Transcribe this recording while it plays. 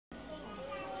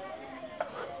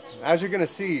as you're going to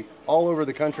see all over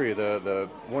the country,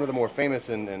 one of the more famous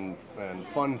and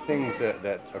fun things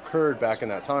that occurred back in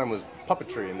that time was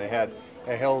puppetry, and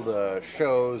they held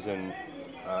shows, and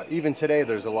even today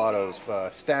there's a lot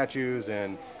of statues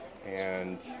and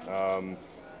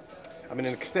I mean,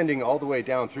 extending all the way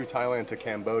down through Thailand to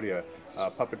Cambodia,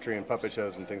 puppetry and puppet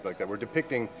shows and things like that. We're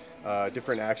depicting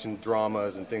different action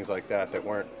dramas and things like that that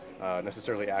weren't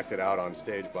necessarily acted out on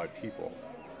stage by people.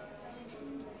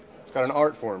 It's got an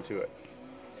art form to it.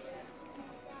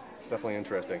 It's definitely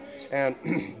interesting. And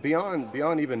beyond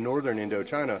even northern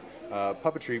Indochina,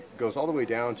 puppetry goes all the way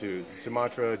down to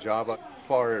Sumatra, Java,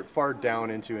 far down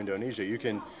into Indonesia. You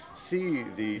can see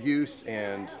the use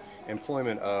and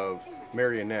employment of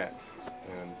marionettes,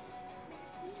 and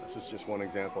this is just one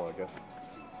example, I guess.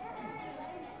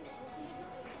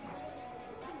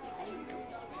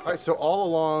 All right, so all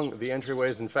along the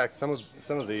entryways, in fact, some of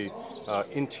the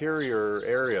interior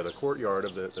area, the courtyard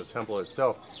of the temple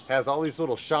itself, has all these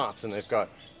little shops, and they've got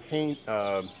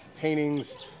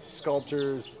paintings,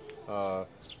 sculptures,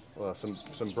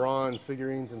 some bronze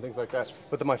figurines and things like that.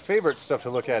 But my favorite stuff to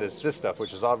look at is this stuff,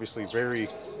 which is obviously very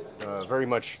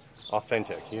much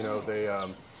authentic. You know, they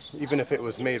even if it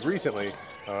was made recently,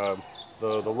 the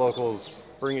locals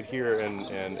bring it here, and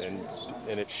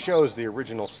it shows the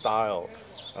original style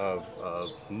of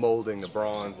molding the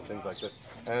bronze and things like this.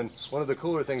 And one of the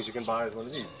cooler things you can buy is one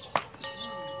of these,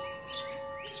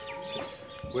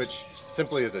 which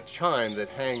simply is a chime that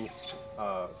hangs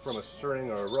from a string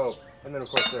or a rope, and then of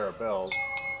course there are bells,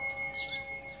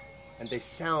 and they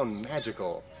sound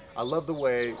magical. I love the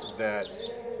way that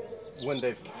when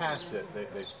they've cast it,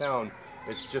 they sound,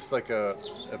 it's just like a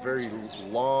very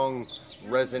long,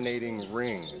 resonating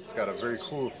ring. It's got a very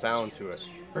cool sound to it.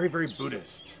 Very, very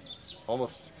Buddhist,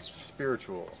 almost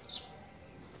spiritual.